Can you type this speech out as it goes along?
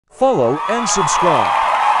follow and subscribe.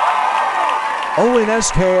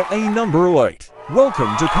 onskie number 8.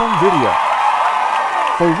 Welcome to Com Video.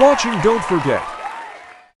 For watching, don't forget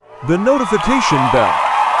the notification bell.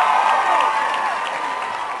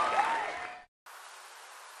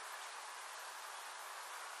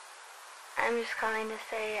 I'm just calling to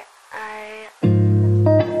say I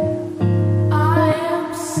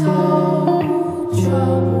am so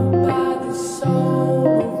troubled by the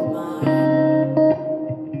soul of mine.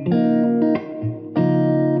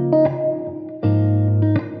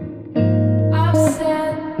 I've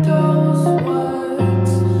said those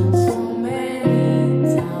words so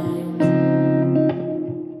many times.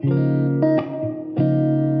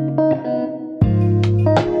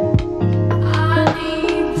 I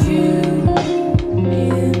need you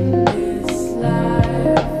in this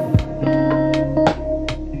life.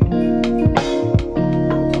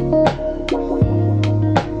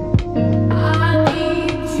 I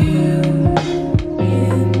need you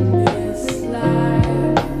in this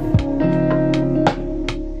life.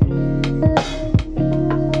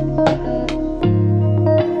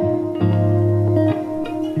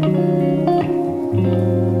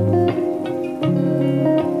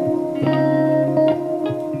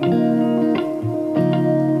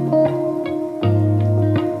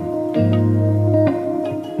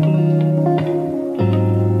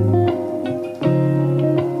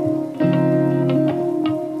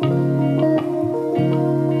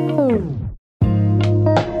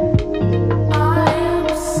 I am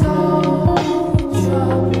so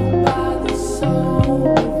troubled by the soul of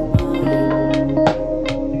mine.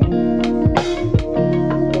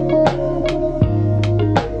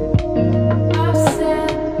 I've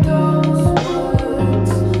said those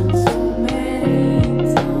words so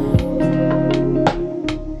many times.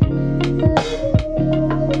 I need you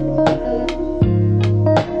in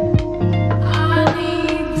this life. I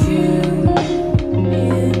need you in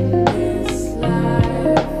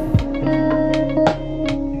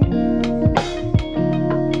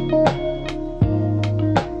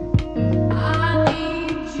this life.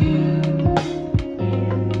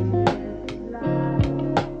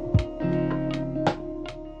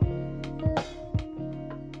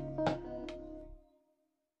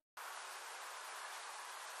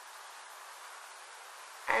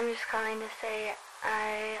 I'm just calling to say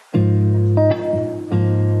I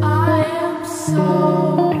am so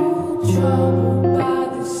troubled by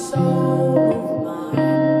the soul of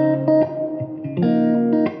mine.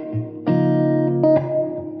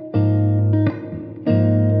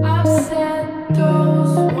 I've said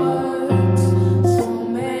those words so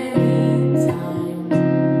many times.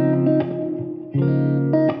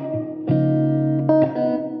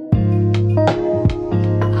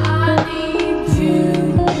 I need you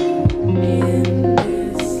in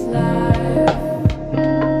this life.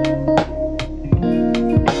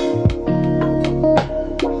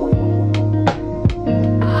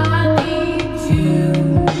 I need you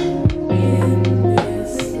in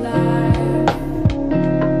this life.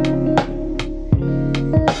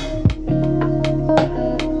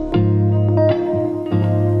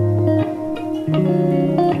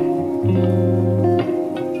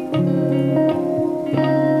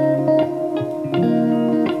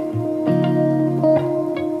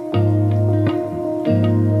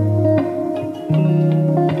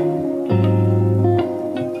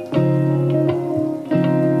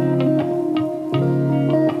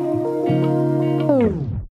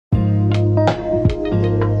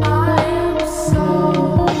 I am so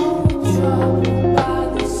troubled by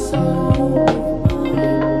the soul of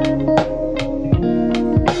mine.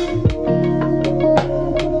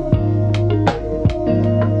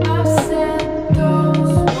 I've said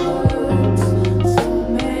those words so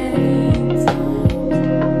many times.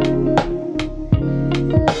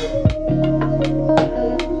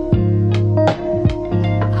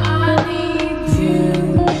 I need you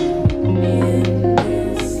in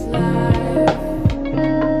this life.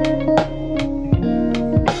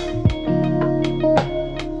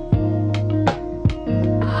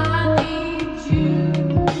 I need you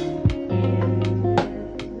in this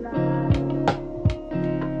life.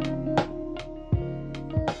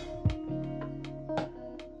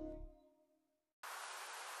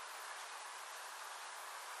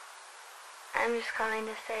 I'm just calling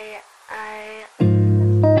to say I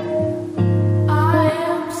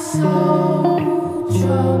am so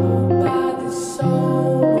troubled by the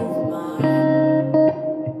soul of mine.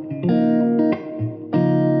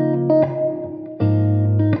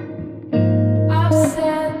 I've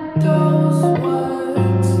said those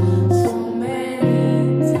words so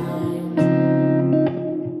many times.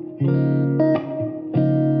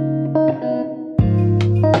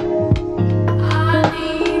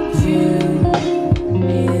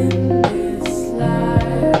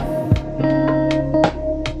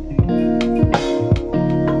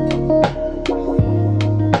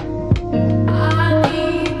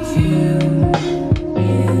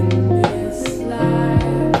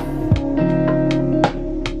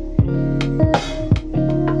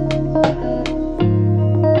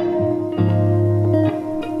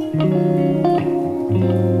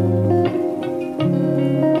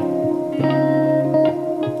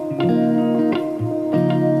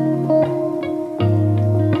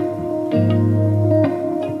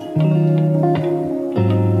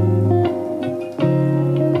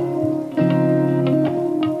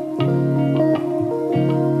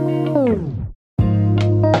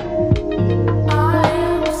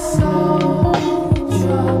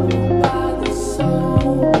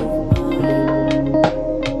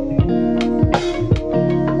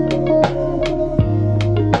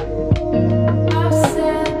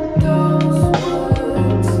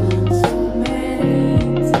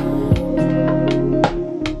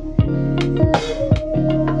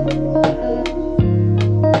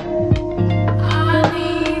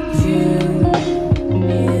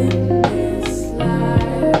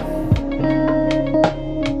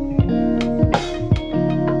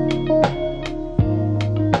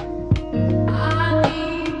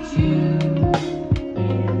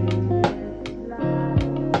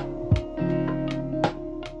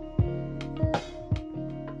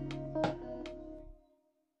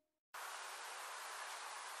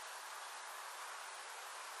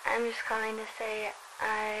 I'm just calling to say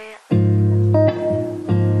I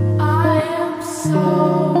am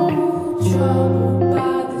so troubled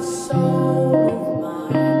by the soul of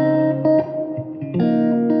mine.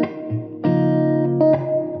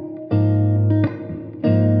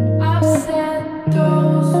 I've said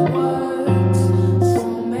those words so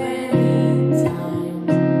many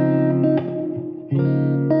times.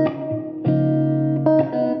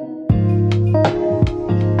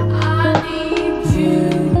 I need you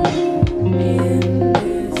in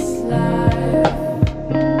this life.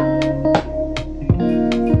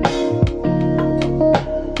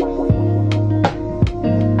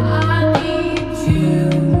 I need you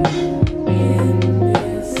in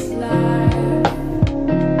this life.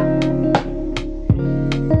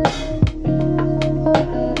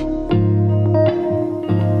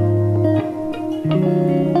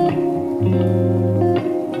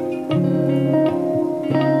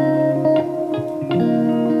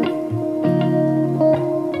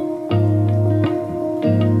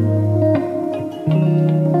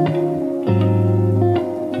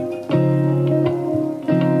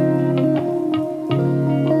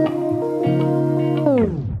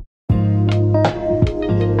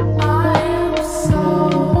 I am so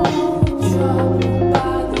troubled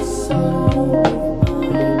by the soul of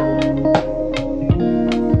mine.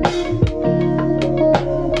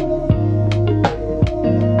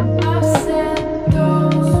 I've said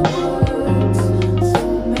those words so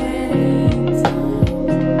many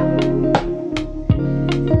times.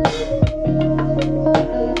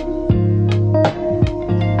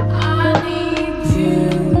 I need you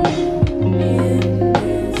in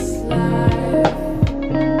this life.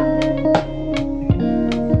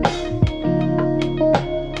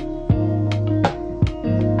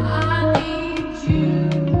 I need you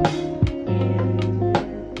in this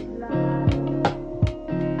life.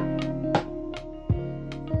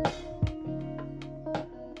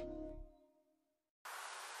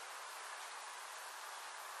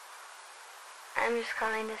 I'm just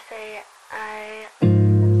calling to say I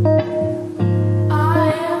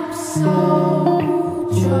am so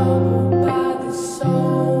troubled by the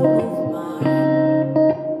soul of mine.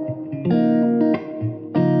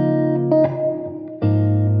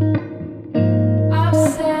 I've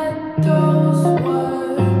said those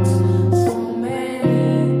words so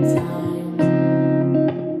many times.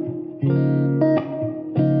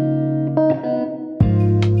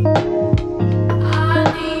 I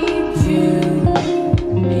need you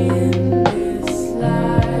in this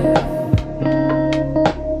life.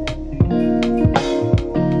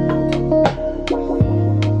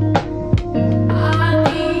 I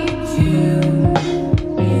need you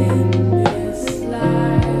in this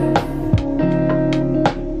life.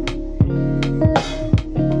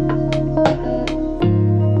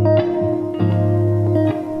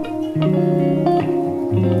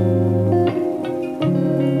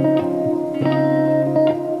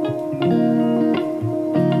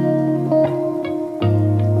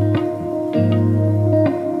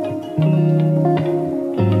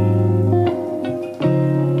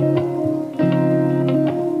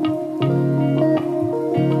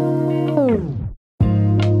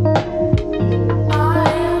 I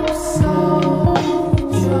am so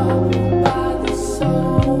troubled by the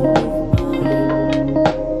soul of mine.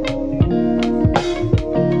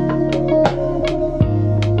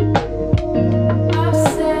 I've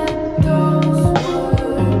said those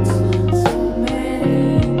words so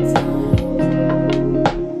many times.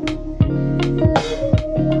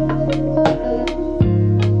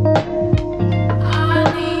 I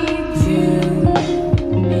need you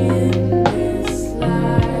in this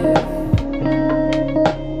life.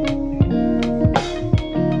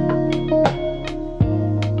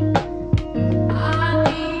 I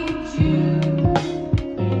need you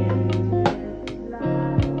in this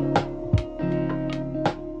life.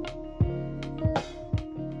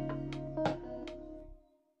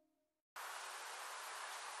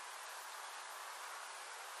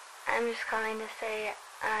 I'm just calling to say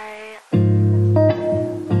I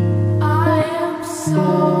am so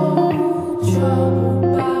troubled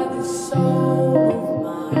by the soul of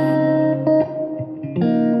mine.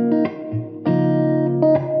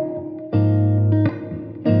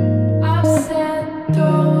 I've said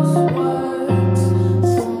those words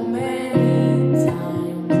so many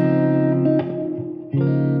times.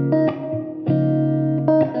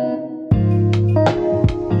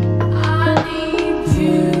 I need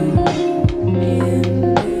you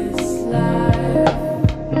in this life.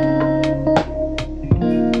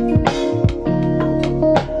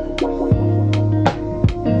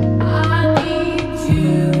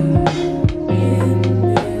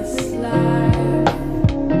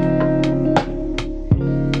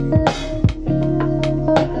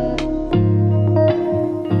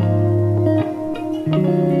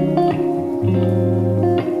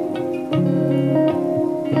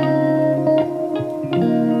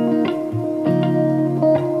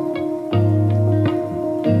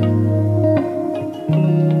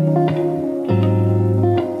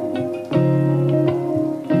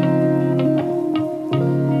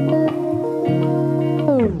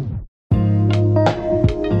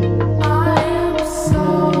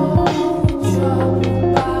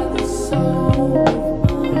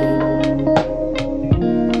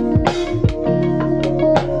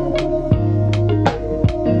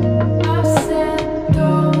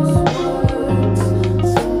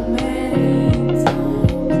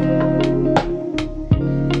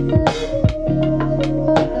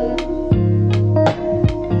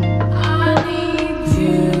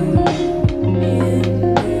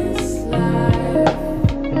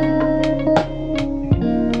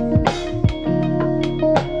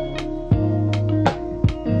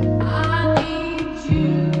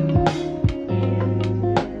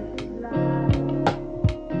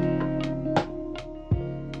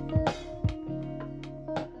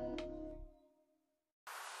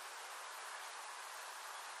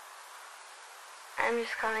 I'm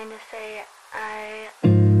just calling to say I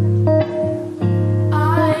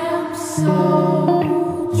am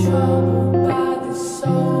so troubled by the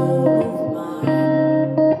soul of mine.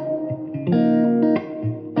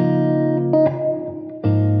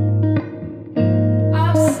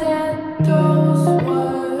 I've said those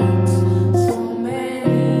words so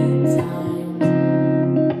many times.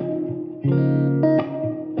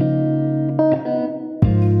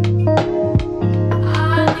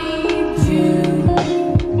 I need you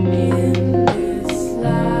in this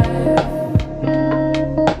life.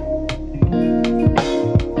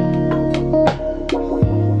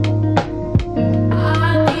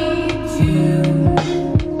 I need you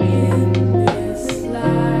in this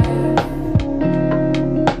life.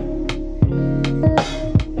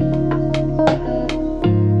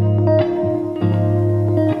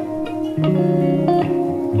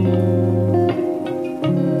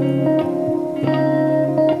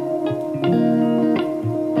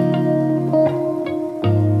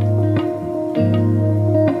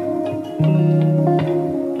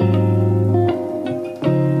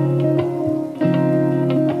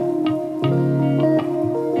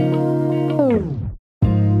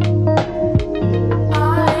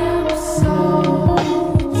 I am so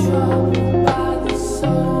troubled by the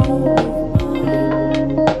soul of mine.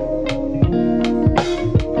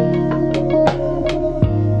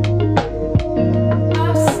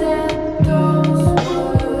 I've said those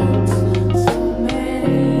words so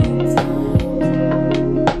many times.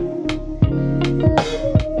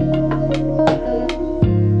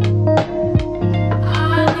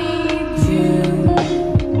 I need you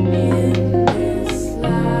in this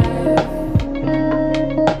life.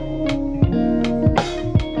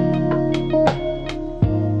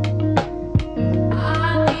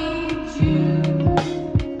 I need you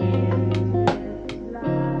in this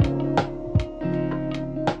life.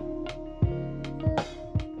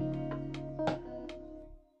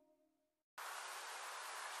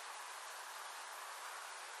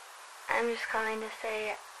 I'm just calling to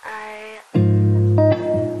say I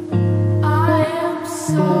am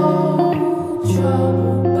so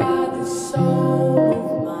troubled by the soul of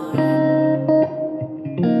mine.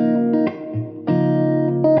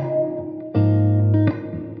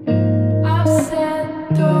 I've said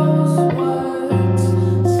those words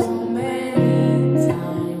so many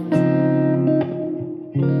times.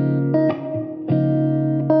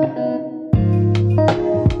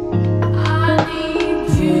 I need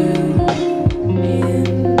you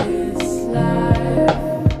in this life.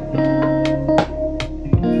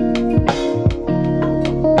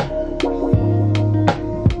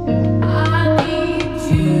 I need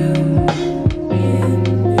you in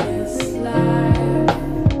this life.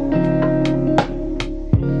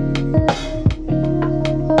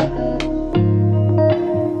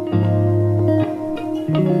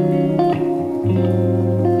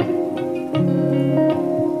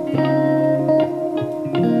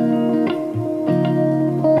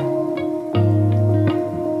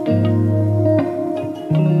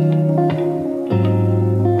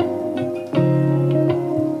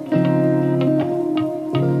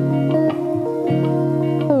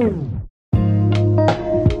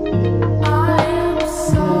 I am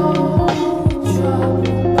so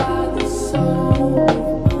troubled by the soul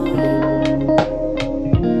of mine.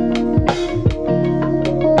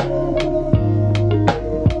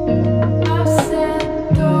 I've said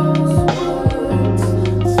those words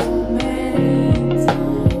so many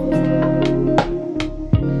times.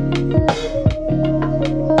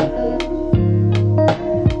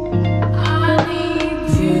 I need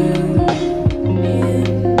you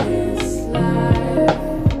in this life.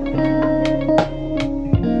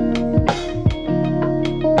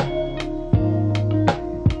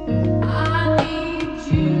 I need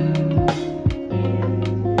you in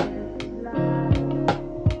this life.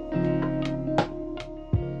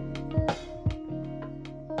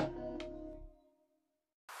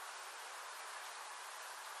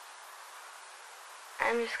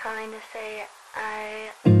 I'm just calling to say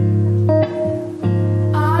I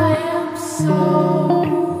am so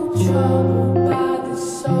troubled by the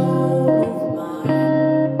soul of mine.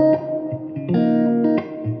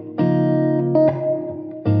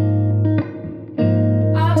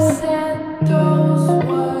 I've said those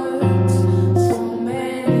words so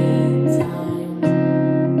many times.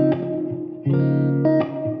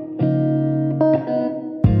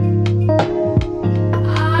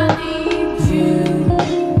 I need you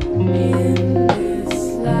in this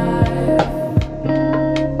life.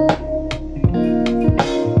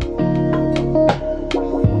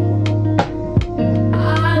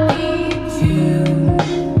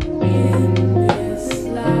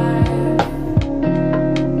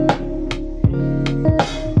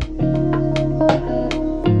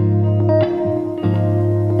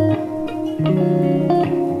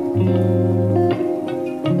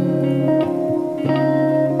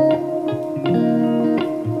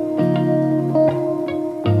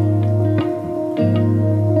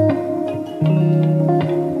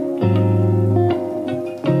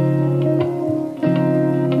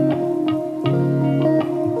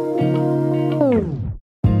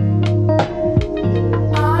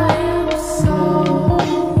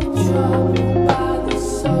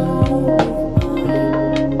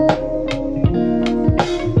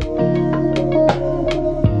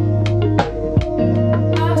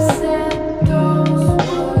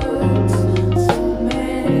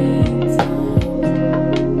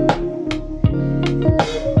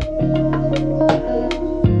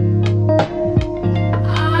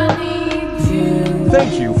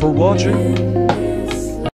 watching.